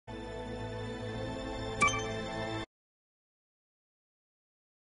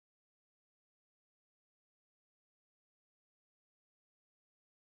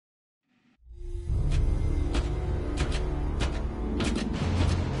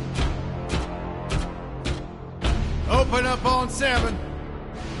Open up on 7.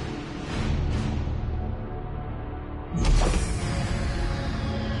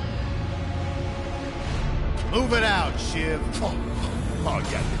 Move it out, Shiv. Oh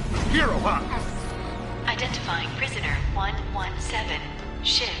yeah, hero, huh? Identifying prisoner 117,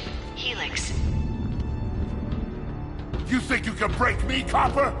 Shiv, Helix. You think you can break me,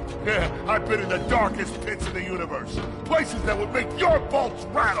 copper? Yeah, I've been in the darkest pits in the universe. Places that would make your bolts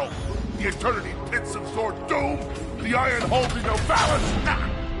rattle. The eternity pits of Sword Doom. The iron holes in no balance. Nah.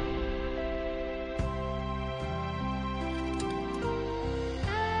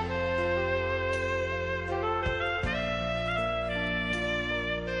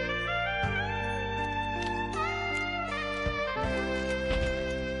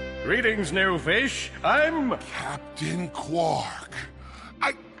 Greetings, new fish. I'm... Captain Quark.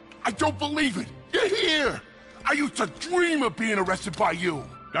 I don't believe it. You're here. I used to dream of being arrested by you.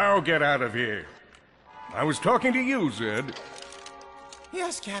 Now get out of here. I was talking to you, Zed.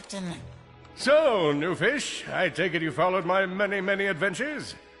 Yes, Captain. So, new fish, I take it you followed my many, many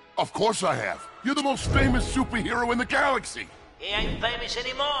adventures? Of course I have. You're the most famous superhero in the galaxy. He ain't famous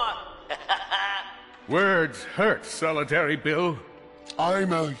anymore. Words hurt, Solitary Bill.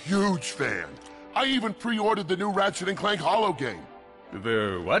 I'm a huge fan. I even pre-ordered the new Ratchet and Clank holo game.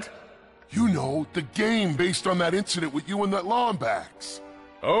 The what? You know, the game based on that incident with you and that Lombax.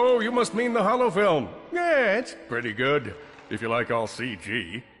 Oh, you must mean the holo film. Yeah, it's pretty good, if you like all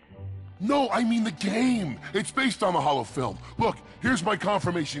CG. No, I mean the game. It's based on the holo film. Look, here's my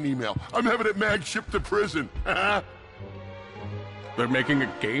confirmation email. I'm having it mag shipped to prison. They're making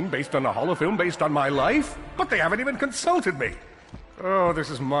a game based on a holo film based on my life? But they haven't even consulted me. Oh,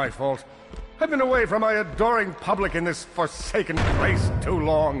 this is my fault. I've been away from my adoring public in this forsaken place too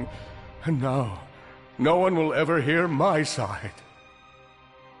long. And now, no one will ever hear my side.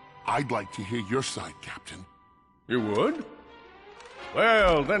 I'd like to hear your side, Captain. You would?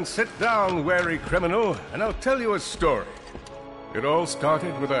 Well, then sit down, wary criminal, and I'll tell you a story. It all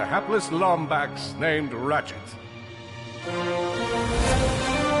started with a hapless Lombax named Ratchet.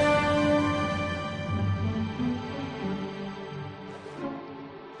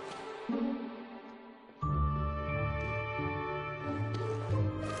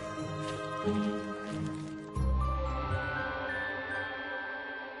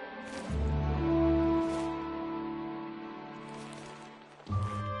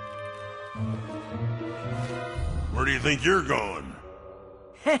 Where do you think you're going?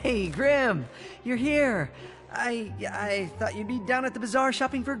 Hey, Grim, you're here. I thought you'd be down at the bazaar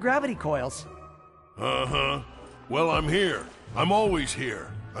shopping for gravity coils. Uh-huh. Well, I'm here. I'm always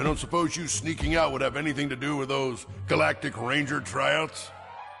here. I don't suppose you sneaking out would have anything to do with those Galactic Ranger tryouts?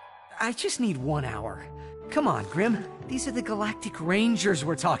 I just need 1 hour. Come on, Grim. These are the Galactic Rangers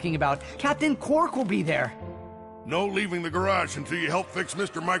we're talking about. Captain Quark will be there. No leaving the garage until you help fix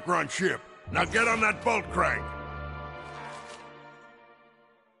Mr. Micron's ship. Now get on that bolt crank.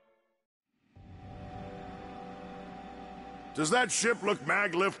 Does that ship look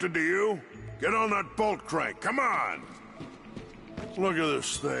mag-lifted to you? Get on that bolt crank, come on! Look at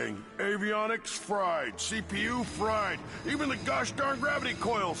this thing. Avionics fried, CPU fried, even the gosh darn gravity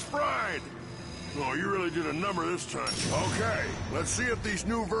coils fried! Oh, you really did a number this time. Okay, let's see if these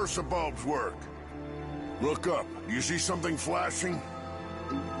new Versa bulbs work. Look up. Do you see something flashing?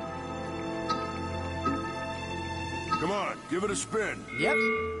 Come on, give it a spin. Yep,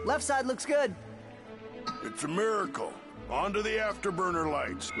 left side looks good. It's a miracle. On to the afterburner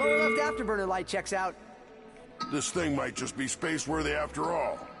lights. Lower left afterburner light checks out. This thing might just be space-worthy after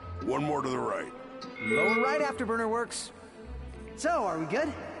all. One more to the right. Lower right afterburner works. So, are we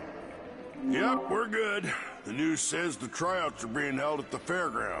good? Yep, we're good. The news says the tryouts are being held at the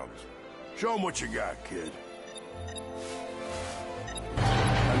fairgrounds. Show 'em what you got, kid.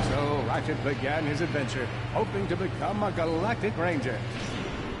 And so Ratchet began his adventure, hoping to become a Galactic Ranger.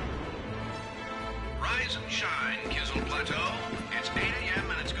 Rise and shine, Kizzle Plateau. It's 8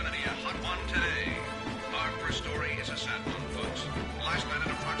 a.m. and it's going to be a hot one today. Our first story is a sad one, folks. Last night at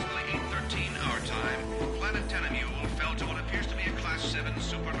approximately 8:13 our time, planet Tenamule fell to what appears to be a Class 7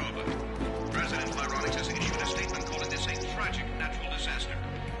 supernova. President Byronix has issued a statement calling this a tragic natural disaster.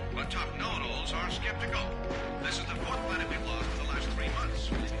 But top know-it-alls are skeptical. This is the fourth planet we've lost in the last 3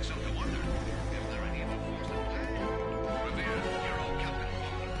 months, leaving some to wonder if there are any other force that plan. Revered hero Captain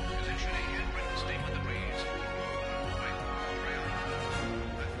Quark has issued a handwritten statement that reads, Wait, Rayon?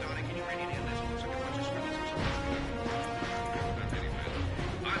 Donnie, can you read any of this? Looks like a bunch of scribbles or something.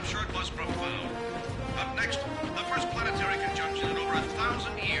 I'm sure it was profound. Up next, the first planetary conjunction in over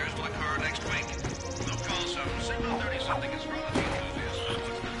 1,000 years will occur next week. We'll call some single 30-something astrology enthusiasts.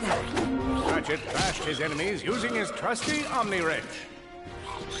 Ratchet bashed his enemies using his trusty Omni Wrench.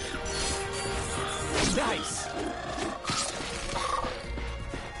 Nice!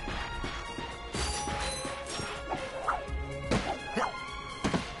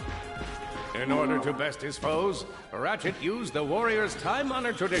 In order to best his foes, Ratchet used the warrior's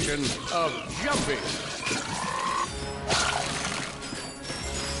time-honored tradition of jumping.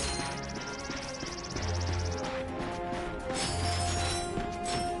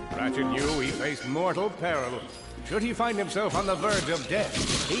 Ratchet knew he faced mortal peril. Should he find himself on the verge of death,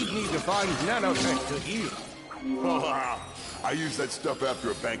 he'd need to find nanotech to heal. I used that stuff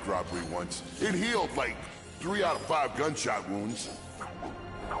after a bank robbery once. It healed like 3 out of 5 gunshot wounds.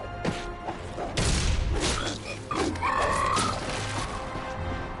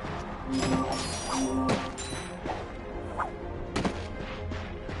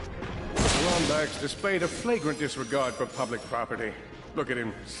 Lombax displayed a flagrant disregard for public property. Look at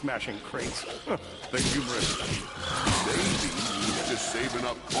him smashing crates. The hubris. Maybe he's just saving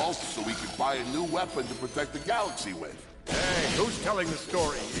up bolts so he could buy a new weapon to protect the galaxy with. Hey, who's telling the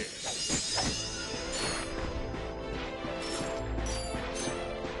story here?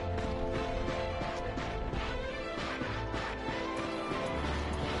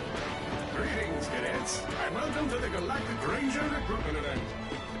 Greetings, cadets, and welcome to the Galactic Ranger recruitment event.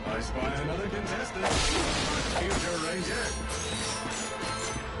 I spy another contestant. Future Ranger.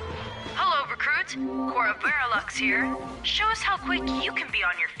 Hello, recruit. Cora Veralux here. Show us how quick you can be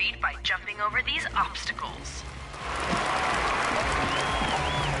on your feet by jumping over these obstacles.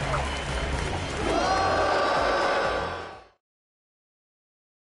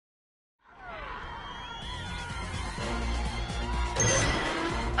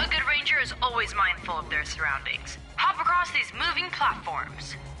 A good ranger is always mindful of their surroundings. Hop across these moving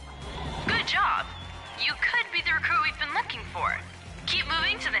platforms. Good job. You could be the recruit we've been looking for. Keep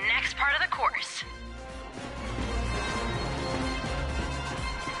moving to the next part of the course.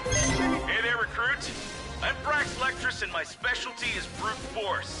 Hey there, recruit. I'm Brax Lectress, and my specialty is brute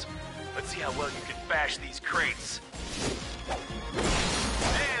force. Let's see how well you can bash these crates.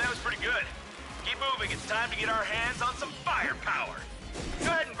 Hey, that was pretty good. Keep moving. It's time to get our hands on some firepower. Go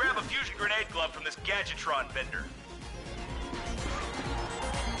ahead and grab a fusion grenade glove from this Gadgetron vendor.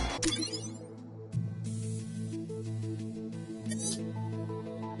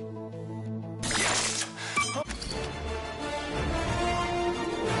 Yes!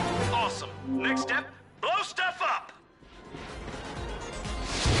 Awesome. Next step, blow stuff up!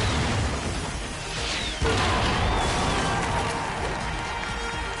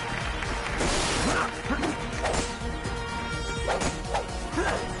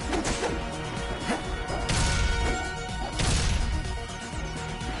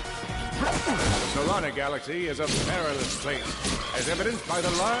 The Solana Galaxy is a perilous place, as evidenced by the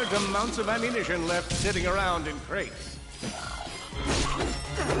large amounts of ammunition left sitting around in crates.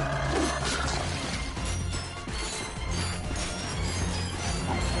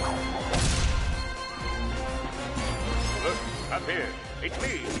 Look, up here. It's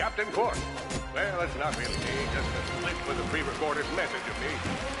me, Captain Quark. Well, it's not really me, just a glitch with a pre-recorded message of me.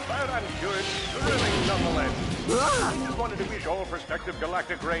 But I'm sure it's thrilling nonetheless. I just wanted to wish all prospective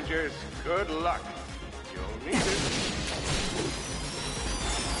Galactic Rangers good luck. You'll need it.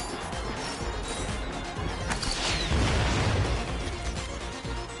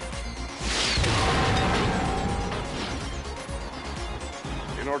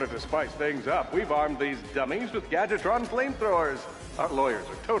 In order to spice things up, we've armed these dummies with Gadgetron flamethrowers. Our lawyers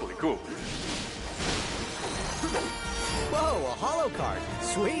are totally cool. Whoa, a holo card.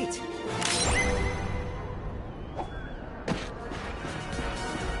 Sweet.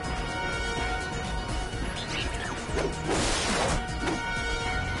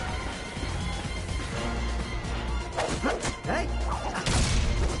 Hey.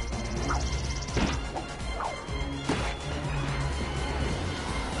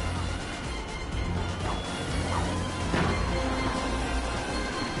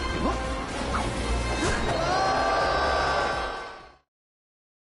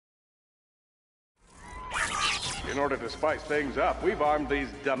 In order to spice things up, we've armed these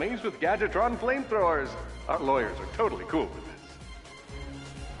dummies with Gadgetron flamethrowers. Our lawyers are totally cool with this.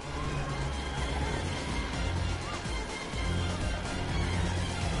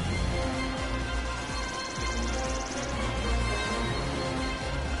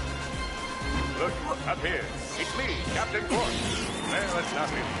 Look, up here. It's me, Captain Quark. Well, it's not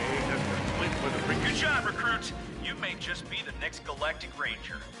really me, just a glitch with a freak. Good job, recruit. You may just be the next Galactic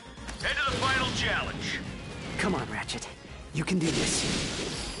Ranger. Head to the final challenge. Come on, Ratchet. You can do this.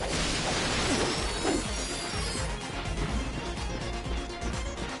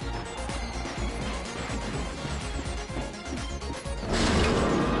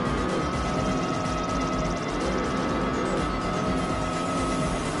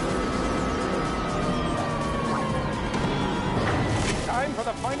 time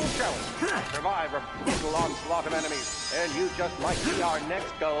for the final challenge. Survive a brutal onslaught of enemies, and you just might be our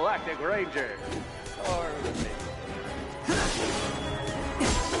next Galactic Ranger. Or maybe.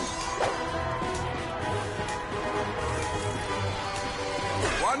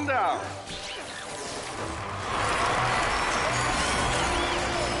 One down.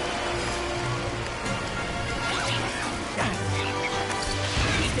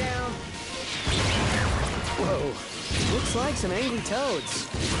 Down. Whoa. Looks like some angry toads.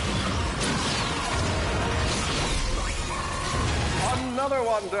 Another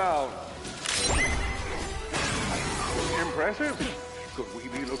one down. Impressive. Could we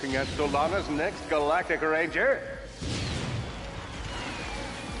be looking at Solana's next Galactic Ranger?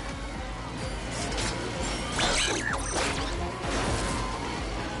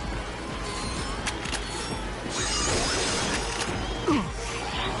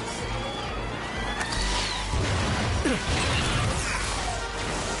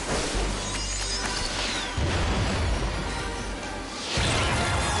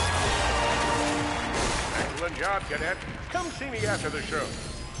 Excellent job, Cadet. Come see me after the show.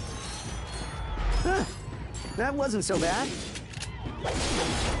 Huh. That wasn't so bad.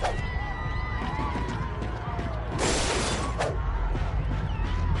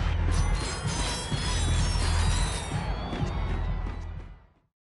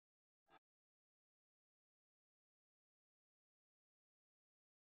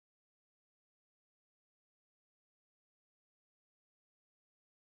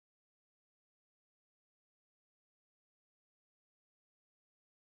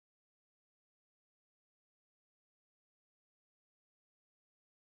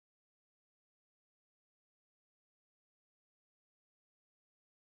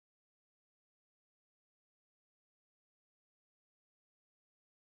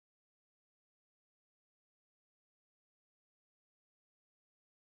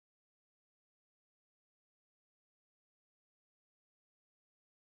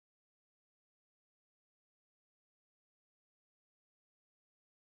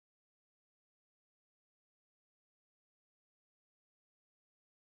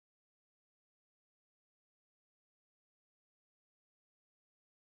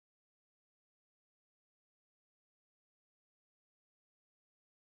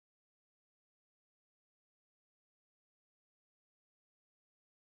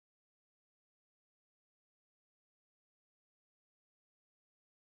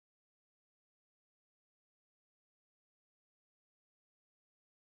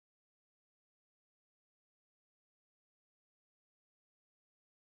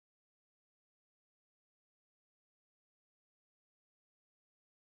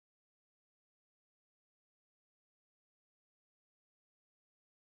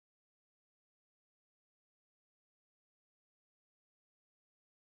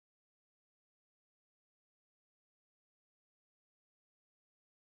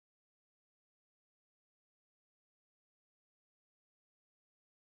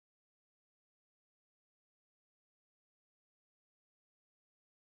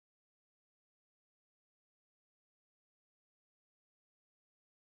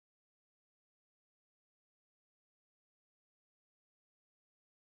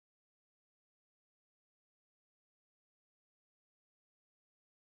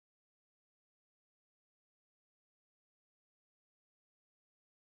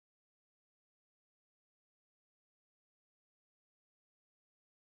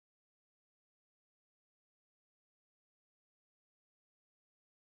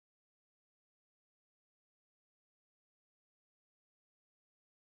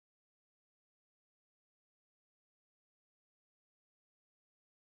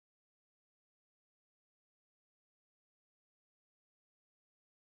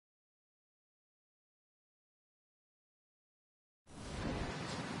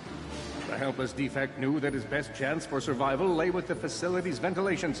 The helpless defect knew that his best chance for survival lay with the facility's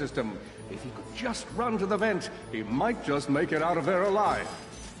ventilation system. If he could just run to the vent, he might just make it out of there alive.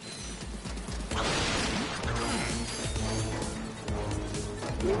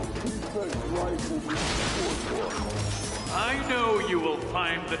 I know you will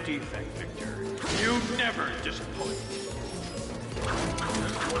find the defect, Victor. You never disappoint.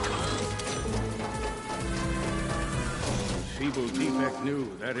 Feeble defect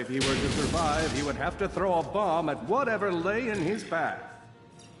knew that if he were to survive, he would have to throw a bomb at whatever lay in his path.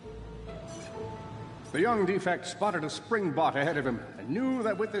 The young defect spotted a spring bot ahead of him and knew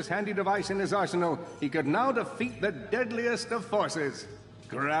that with this handy device in his arsenal, he could now defeat the deadliest of forces,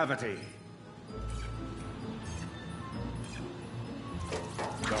 gravity.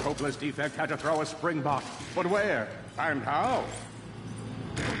 The hopeless defect had to throw a spring bot, but where and how?